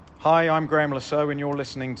Hi, I'm Graham Lasso, and you're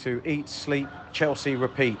listening to Eat, Sleep, Chelsea,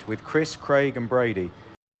 Repeat with Chris, Craig, and Brady.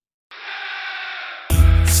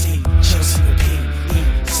 Eat, sleep, Chelsea, repeat.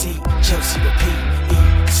 Eat, sleep, Chelsea, repeat.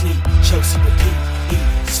 Eat, sleep, Chelsea, repeat.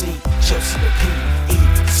 Eat, sleep, Chelsea, repeat.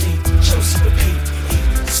 Eat, sleep, Chelsea, repeat.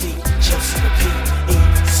 Eat, sleep, Chelsea, repeat.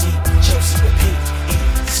 Eat, sleep, Chelsea, repeat.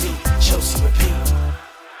 Eat, sleep, Chelsea, repeat.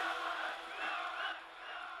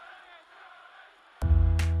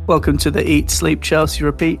 Welcome to the Eat, Sleep, Chelsea,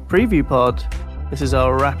 Repeat preview pod. This is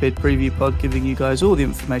our rapid preview pod giving you guys all the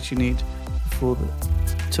information you need for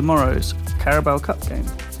tomorrow's Carabao Cup game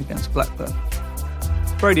against Blackburn.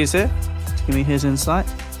 Brady is here to give me his insight.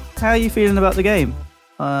 How are you feeling about the game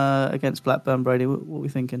against Blackburn, Brady? What are we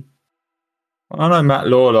thinking? I know Matt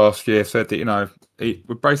Law last year said that,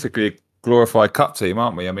 we're basically a glorified cup team,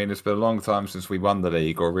 aren't we? I mean, it's been a long time since we won the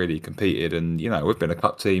league or really competed, and, we've been a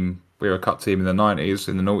cup team. We were a cup team in the 90s,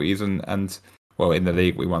 in the noughties, and in the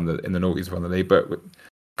league, in the noughties we won the league, but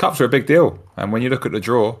cups are a big deal. And when you look at the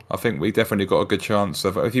draw, I think we definitely got a good chance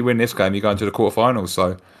of, if you win this game, you go into the quarterfinals.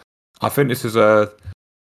 So I think this is a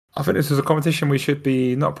competition we should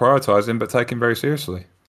be not prioritising, but taking very seriously.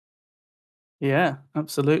 Yeah,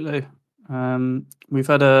 absolutely. We've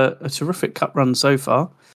had a terrific cup run so far.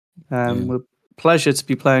 We're pleasure to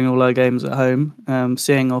be playing all our games at home,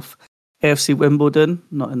 seeing off AFC Wimbledon,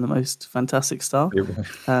 not in the most fantastic style,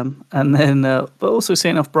 and then but also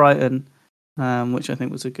seeing off Brighton, which I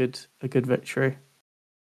think was a good victory.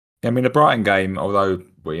 Yeah, I mean, the Brighton game, although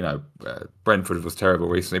Brentford was terrible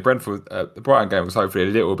recently, the Brighton game was hopefully a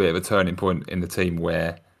little bit of a turning point in the team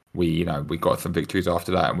where we got some victories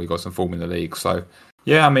after that and we got some form in the league. So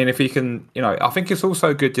yeah, I mean, if he can, I think it's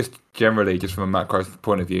also good just generally, just from a macro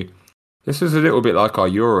point of view. This is a little bit like our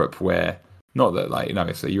Europe, where not that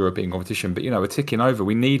it's a European competition, but we're ticking over.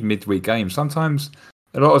 We need midweek games. Sometimes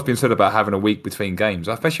a lot has been said about having a week between games,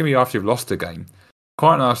 especially after you've lost a game.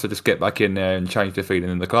 Quite nice to just get back in there and change the feeling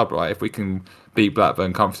in the club, right? If we can beat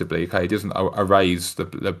Blackburn comfortably, okay, it doesn't erase the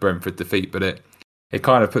Brentford defeat, but it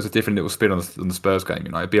kind of puts a different little spin on the Spurs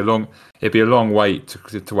game. It'd be a long wait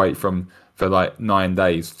to wait for like 9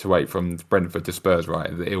 days to wait from Brentford to Spurs,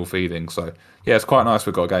 right? The ill feeling. So yeah, it's quite nice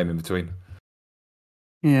we've got a game in between.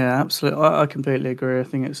 Yeah, absolutely. I completely agree. I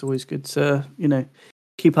think it's always good to,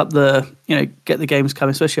 keep up get the games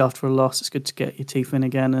coming, especially after a loss. It's good to get your teeth in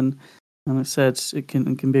again. And I said, it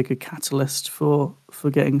can be a good catalyst for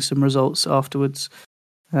getting some results afterwards.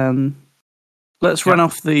 Let's run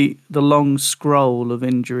off the long scroll of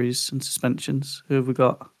injuries and suspensions. Who have we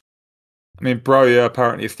got? I mean, Broja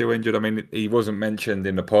apparently is still injured. I mean, he wasn't mentioned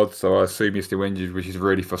in the pod, so I assume he's still injured, which is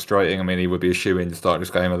really frustrating. I mean, he would be a shoo-in to start this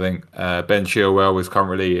game, I think. Ben Chilwell is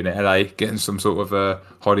currently in LA getting some sort of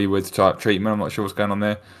Hollywood-type treatment. I'm not sure what's going on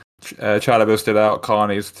there. Chalobah's still out.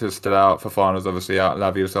 Carney's still out for finals, obviously out.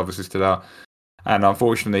 Lavia's obviously still out. And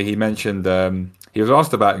unfortunately, he mentioned... he was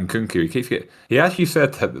asked about Nkunku. He actually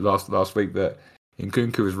said that last week that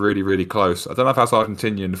Nkunku was really, really close. I don't know if that's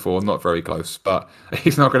Argentinian for not very close, but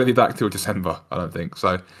he's not going to be back till December, I don't think.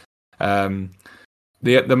 So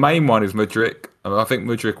the main one is Mudryk. I think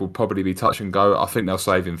Mudryk will probably be touch and go. I think they'll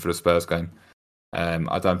save him for the Spurs game.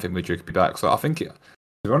 I don't think Mudryk will be back. So I think, to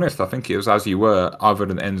be honest, I think it was as you were, other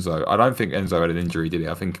than Enzo. I don't think Enzo had an injury, did he?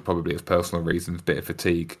 I think probably it's personal reasons, bit of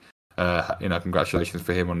fatigue. Congratulations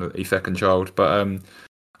for him on his second child. But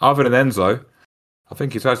other than Enzo, I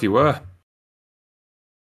think it's as you were.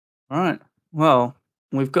 All right. Well,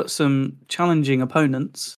 we've got some challenging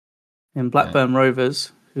opponents in Blackburn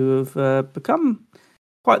Rovers who have become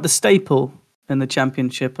quite the staple in the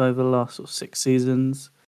Championship over the last 6 seasons,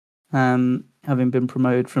 having been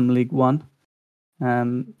promoted from League One.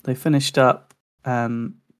 They finished up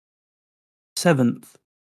 7th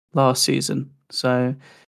last season, so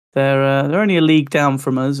they're only a league down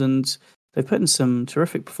from us, and they've put in some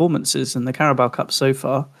terrific performances in the Carabao Cup so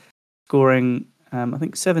far, scoring I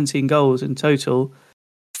think 17 goals in total,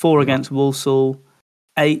 4 against Walsall,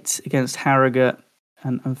 8 against Harrogate,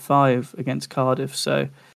 and 5 against Cardiff. So,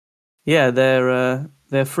 yeah,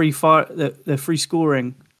 they're free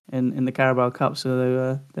scoring in the Carabao Cup.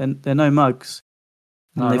 So they're no mugs.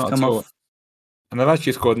 And they've come off. And they've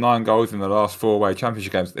actually scored 9 goals in the last 4 away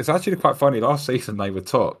championship games. It's actually quite funny. Last season they were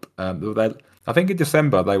top. I think in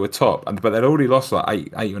December they were top, but they'd already lost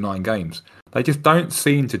like 8 or 9 games. They just don't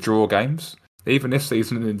seem to draw games. Even this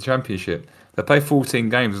season in the Championship, they play 14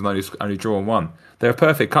 games and only drawn 1. They're a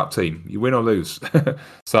perfect cup team. You win or lose.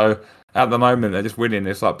 So at the moment, they're just winning.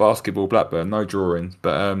 It's like basketball, Blackburn, no drawing.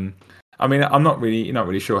 But I mean, I'm not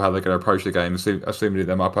really sure how they're going to approach the game, assuming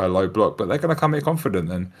they might play a low block. But they're going to come here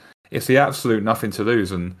confident, and it's the absolute nothing to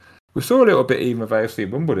lose. And we saw a little bit even with AFC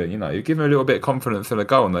Wimbledon. You give them a little bit of confidence in a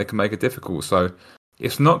goal, and they can make it difficult. So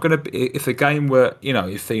it's not going to be. It's a game where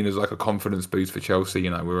it's seen as like a confidence boost for Chelsea. We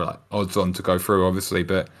were like odds on to go through, obviously,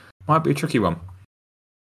 but might be a tricky one.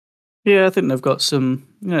 Yeah, I think they've got some.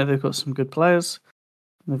 They've got some good players.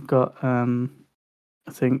 They've got, I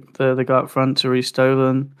think the guy up front, Therese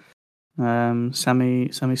Dolan, Sammy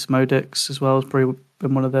Smodics as well has probably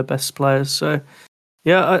been one of their best players. So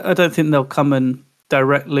yeah, I don't think they'll come and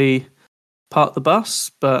directly park the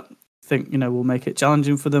bus, but I think we'll make it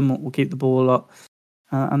challenging for them. We'll keep the ball a lot,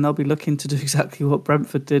 and they'll be looking to do exactly what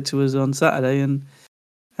Brentford did to us on Saturday,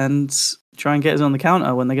 and try and get us on the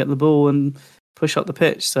counter when they get the ball and push up the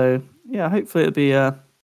pitch. So yeah, hopefully it'll be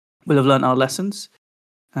we'll have learnt our lessons.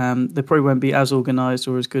 They probably won't be as organised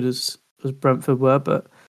or as good as Brentford were, but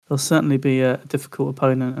they'll certainly be a difficult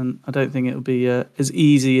opponent, and I don't think it'll be as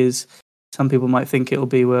easy as some people might think it'll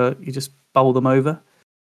be, where you just bowl them over.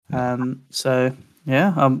 So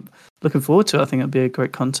yeah, I'm looking forward to it. I think it'll be a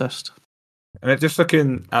great contest. And just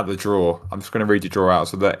looking at the draw, I'm just going to read the draw out.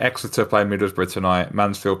 So the Exeter play Middlesbrough tonight,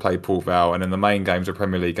 Mansfield play Port Vale, and then the main games are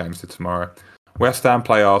Premier League games for tomorrow. West Ham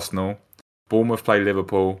play Arsenal, Bournemouth play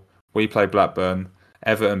Liverpool, we play Blackburn,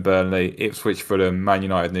 Everton, Burnley, Ipswich, Fulham, Man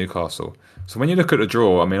United, Newcastle. So when you look at the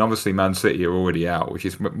draw, I mean, obviously Man City are already out, which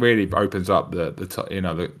is really opens up the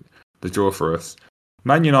draw for us.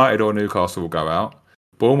 Man United or Newcastle will go out,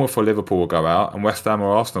 Bournemouth or Liverpool will go out, and West Ham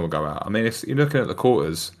or Arsenal will go out. I mean, if you're looking at the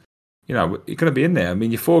quarters, you're going to be in there. I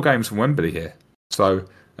mean, you're 4 games from Wembley here, so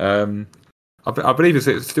I believe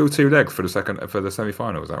it's still 2 legs for the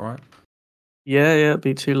semi-final. Is that right? Yeah, it'd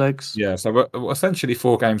be 2 legs. Yeah, so we're essentially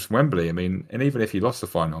 4 games from Wembley. I mean, and even if you lost the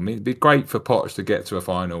final, I mean, it'd be great for Poch to get to a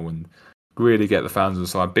final and really get the fans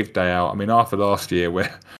inside. Big day out. I mean, after last year,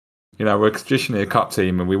 where we're traditionally a cup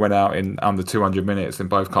team and we went out in under 200 minutes in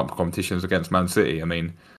both cup competitions against Man City. I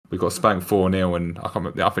mean, we got spanked 4-0, and I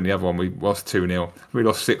think the other one we lost 2-0. We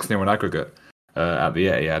lost 6-0 in aggregate at the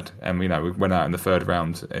Etihad, and we went out in the 3rd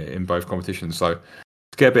round in both competitions. So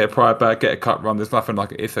to get a bit of pride back, get a cup run. There's nothing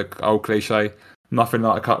like, it's an old cliche, nothing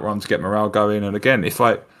like a cup run to get morale going. And again, it's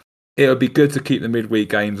like, it would be good to keep the midweek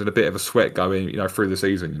games and a bit of a sweat going, through the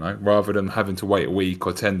season, rather than having to wait a week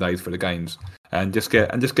or 10 days for the games, and just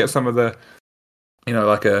get some of the,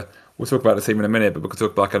 we'll talk about the team in a minute, but we could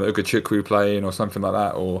talk about like an Ugachukwu playing or something like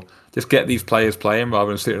that, or just get these players playing rather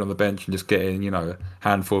than sitting on the bench and just getting, a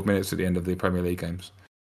handful of minutes at the end of the Premier League games.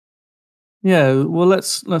 Yeah, well,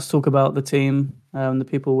 let's talk about the team, the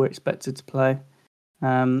people we're expected to play.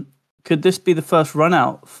 Could this be the first run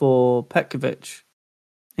out for Petkovic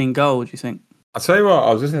in goal, do you think? I'll tell you what,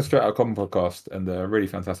 I was listening to Straight Out Common podcast, and a really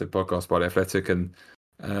fantastic podcast by The Athletic, and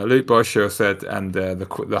Luke Bosher said, and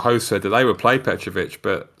the host said that they would play Petrovic,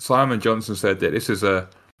 but Simon Johnson said that this is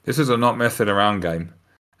a not messing around game.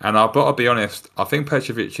 And I'll be honest, I think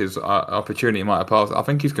Petrovic's opportunity might have passed. I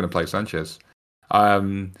think he's going to play Sanchez.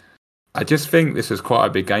 I just think this is quite a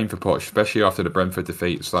big game for Poch, especially after the Brentford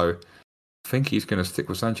defeat. So I think he's going to stick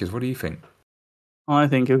with Sanchez. What do you think? I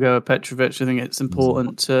think he'll go with Petrovic. I think it's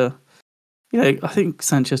important to, I think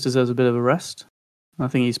Sanchez deserves a bit of a rest. I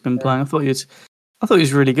think he's been playing. I thought he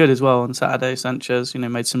was really good as well on Saturday. Sanchez,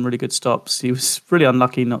 made some really good stops. He was really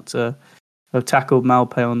unlucky not to have tackled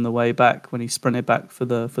Malpe on the way back when he sprinted back for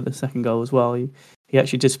the second goal as well. He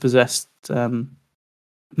actually dispossessed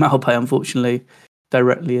Malpe, unfortunately,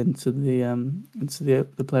 directly into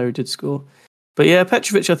the player who did score. But yeah,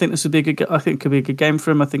 Petrovic, I think this would be could be a good game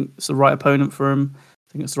for him. I think it's the right opponent for him.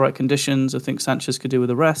 I think it's the right conditions. I think Sanchez could do with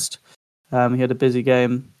a rest. He had a busy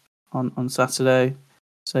game on Saturday.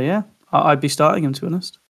 So yeah, I'd be starting him, to be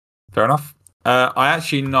honest. Fair enough. I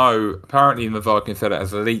actually know, apparently the Viking Theatre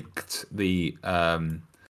has leaked the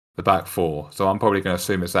back 4, so I'm probably going to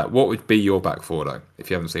assume it's that. What would be your back 4 though, if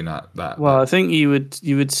you haven't seen that? Well, I think you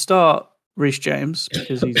would start Reece James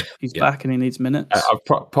because he's back and he needs minutes.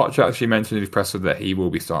 Poch actually mentioned in his presser that he will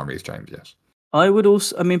be starting Reece James. Yes. I would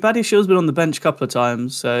also. I mean, Paddy Shield's been on the bench a couple of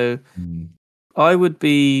times, so I would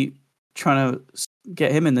be trying to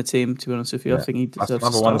get him in the team. To be honest with you, I think he deserves. That's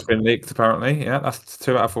another one that's been leaked. Apparently, yeah, that's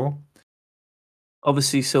 2 out of 4.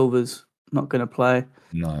 Obviously, Silva's not going to play.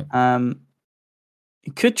 No.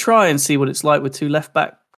 You could try and see what it's like with 2 left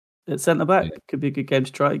back at centre back. Yeah. Could be a good game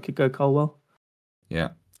to try. You could go Colwell. Yeah.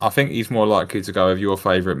 I think he's more likely to go with your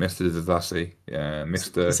favourite Mr. Zazassi,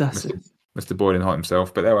 Mr. Boiling Hot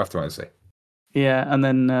himself, but they'll have to wait and see. Yeah, and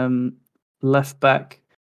then left back,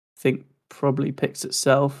 I think probably picks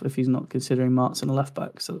itself if he's not considering Martz on a left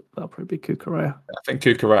back, so that'll probably be Cucurella.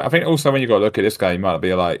 I think also when you got to look at this game, it might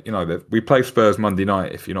be like, we play Spurs Monday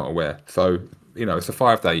night if you're not aware, so it's a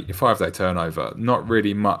 5-day turnover. Not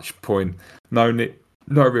really much point. No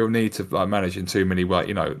no real need to like managing too many. Like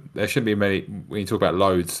there shouldn't be many when you talk about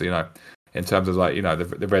loads. In terms of like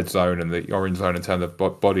the red zone and the orange zone in terms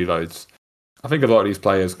of body loads. I think a lot of these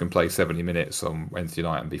players can play 70 minutes on Wednesday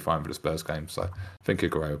night and be fine for the Spurs game. So I think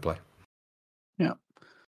Uguay will play. Yeah,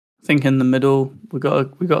 I think in the middle we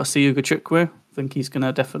got to see Ugo Chukwu. I think he's going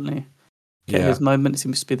to definitely get his moment. He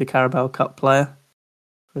seems to be the Carabao Cup player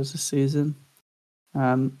for us this season.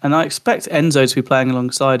 And I expect Enzo to be playing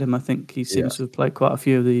alongside him. I think he seems to have played quite a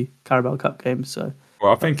few of the Carabao Cup games. So,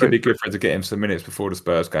 well, I think it'd be good for him to get him some minutes before the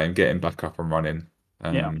Spurs game, get him back up and running.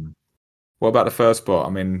 What about the first spot? I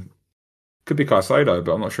mean, could be Caicedo,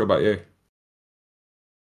 but I'm not sure about you.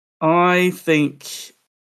 I think,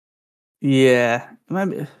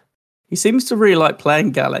 maybe he seems to really like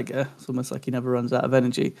playing Gallagher. It's almost like he never runs out of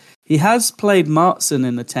energy. He has played Martson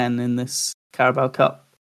in the 10 in this Carabao Cup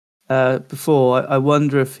before. I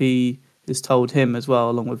wonder if he has told him as well,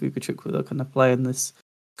 along with Ugo Chukwu, they're going to play in this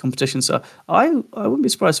competition. So I wouldn't be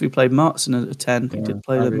surprised if he played Martson at a 10. He did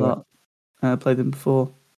play them played them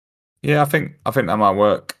before. Yeah, I think that might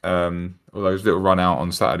work. Although his little run out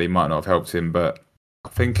on Saturday might not have helped him, but I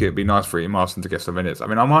think it'd be nice for Martin to get some minutes. I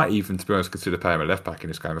mean, I might even, to be honest, consider playing him at left back in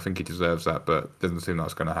this game. I think he deserves that, but it doesn't seem like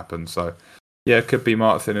it's going to happen. So, yeah, it could be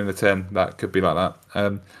Martin in the 10. That could be like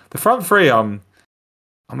that. The front three, I'm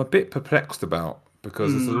a bit perplexed about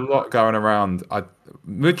because there's a lot going around.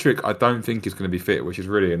 Mudryk, I don't think is going to be fit, which is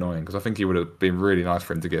really annoying because I think it would have been really nice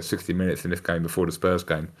for him to get 60 minutes in this game before the Spurs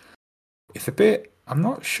game. It's a bit. I'm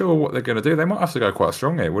not sure what they're going to do. They might have to go quite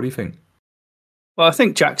strong here. What do you think? Well, I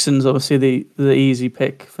think Jackson's obviously the easy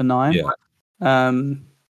pick for 9. Yeah.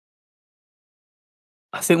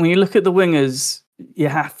 I think when you look at the wingers, you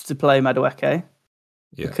have to play Madueke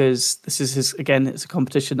because this is it's a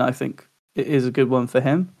competition that I think it is a good one for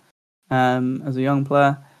him as a young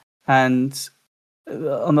player. And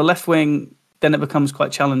on the left wing, then it becomes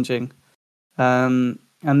quite challenging. And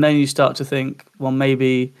then you start to think, well,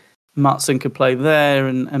 maybe Martson could play there,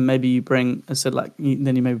 and maybe you bring,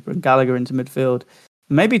 then you maybe bring Gallagher into midfield.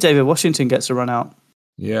 Maybe David Washington gets a run out.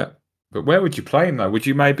 Yeah, but where would you play him though? Would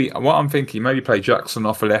you maybe? What I'm thinking, maybe play Jackson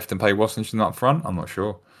off the left and play Washington up front. I'm not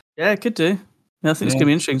sure. Yeah, it could do. Yeah, I think it's going to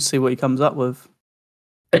be interesting to see what he comes up with.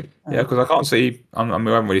 Yeah, because I can't see. I haven't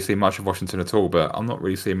really seen much of Washington at all, but I'm not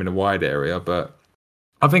really seeing him in a wide area. But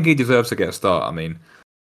I think he deserves to get a start. I mean,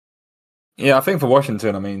 yeah, I think for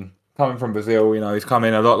Washington, I mean, coming from Brazil, he's come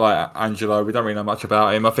in a lot like Angelo. We don't really know much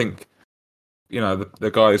about him. I think,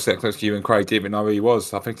 the guy who sat next to you and Craig didn't know who he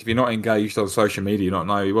was. I think if you're not engaged on social media, you don't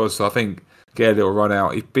know who he was. So I think get a little run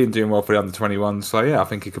out. He's been doing well for the under-21. So yeah, I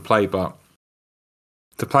think he could play. But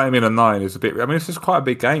to play him in a 9 is a bit. I mean, it's just quite a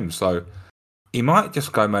big game. So he might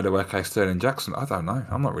just go Madueke, Sterling, Jackson. I don't know.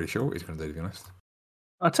 I'm not really sure what he's going to do, to be honest.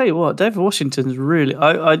 I'll tell you what, David Washington's really.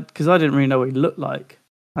 Because I didn't really know what he looked like.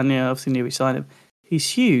 I obviously knew we signed him. He's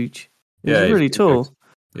huge. He's really tall.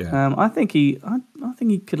 Yeah. I think he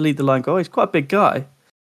could lead the line goal. He's quite a big guy.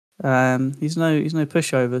 He's no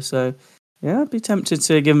pushover. So yeah, I'd be tempted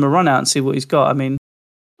to give him a run out and see what he's got. I mean,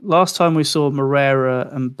 last time we saw Moreira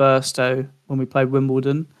and Burstow when we played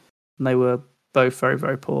Wimbledon, and they were both very,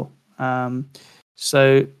 very poor.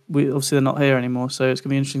 So we obviously they're not here anymore. So it's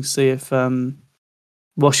gonna be interesting to see if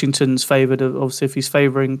Washington's favoured. Obviously, if he's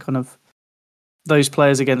favouring kind of those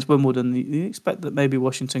players against Wimbledon, you expect that maybe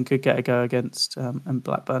Washington could get a go against and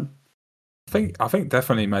Blackburn. I think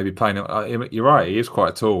definitely maybe playing. You're right. He is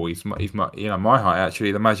quite tall. He's my height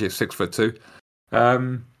actually. The Magic's 6'2".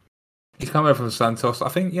 He's come over from Santos. I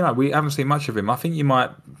think we haven't seen much of him. I think you might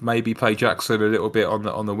maybe play Jackson a little bit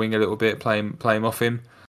on the wing a little bit, play him off him.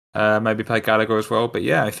 Maybe play Gallagher as well. But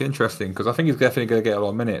yeah, it's interesting because I think he's definitely going to get a lot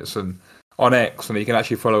of minutes and on X, and he can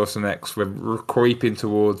actually follow us on X. We're creeping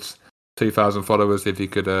towards 2,000 followers. If you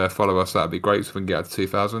could follow us, that'd be great. So we can get up to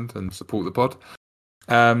 2,000 and support the pod.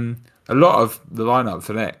 A lot of the lineup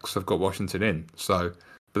for next have got Washington in, but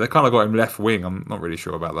they kind of got him left wing. I'm not really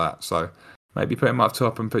sure about that. So maybe put him up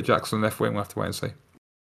top and put Jackson left wing. We'll have to wait and see.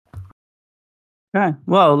 Okay,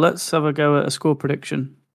 well, let's have a go at a score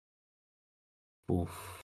prediction.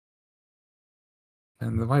 Oof.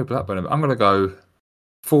 And the way Blackburn, I'm going to go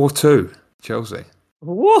 4-2 Chelsea.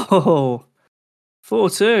 Whoa,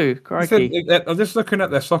 4-2. Crikey! I'm just looking at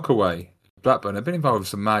their soccer way. Blackburn have been involved with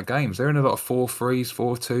some mad games. They're in a lot of 4-3s,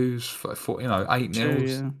 4-2s, 8-0s.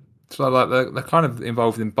 Yeah. So they're kind of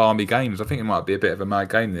involved in balmy games. I think it might be a bit of a mad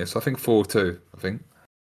game this. I think 4-2.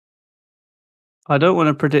 I don't want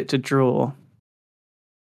to predict a draw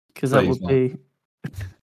because that would be.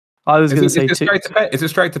 I was going to say 2. Is it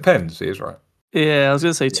straight to pens? He is right. Yeah, I was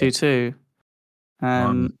going to say 2-2.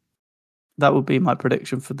 That would be my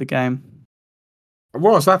prediction for the game.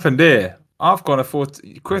 What's happened here? I've gone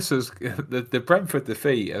Chris has the Brentford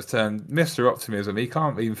defeat has turned Mr. Optimism. He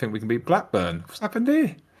can't even think we can beat Blackburn. What's happened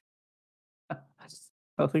here?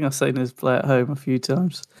 I think I've seen us play at home a few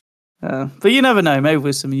times, but you never know. Maybe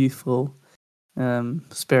with some youthful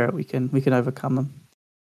spirit, we can overcome them.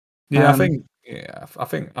 Yeah, I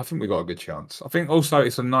think we got a good chance. I think also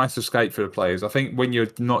it's a nice escape for the players. I think when you're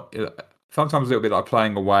not sometimes a little bit like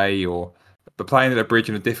playing away but playing at a bridge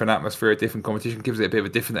in a different atmosphere, a different competition gives it a bit of a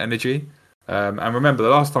different energy. And remember, the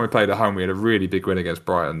last time we played at home, we had a really big win against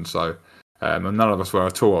Brighton. So and none of us were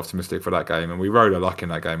at all optimistic for that game, and we rode our luck in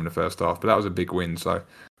that game in the first half. But that was a big win, so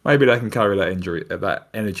maybe they can carry that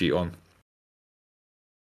energy on.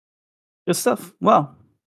 Good stuff. Well,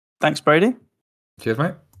 thanks, Brady. Cheers,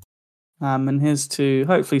 mate. And here's to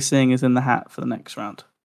hopefully seeing us in the hat for the next round.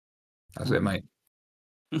 That's it, mate.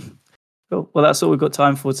 Cool. Well, that's all we've got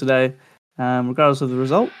time for today. Regardless of the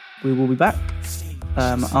result, we will be back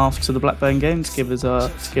after the Blackburn game to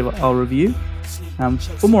give our review.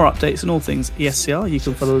 For more updates on all things ESCR, you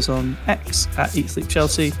can follow us on X at Eat Sleep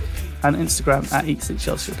Chelsea and Instagram at Eat Sleep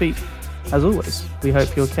Chelsea Repeat. As always, we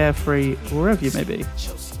hope you're carefree wherever you may be,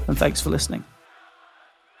 and thanks for listening.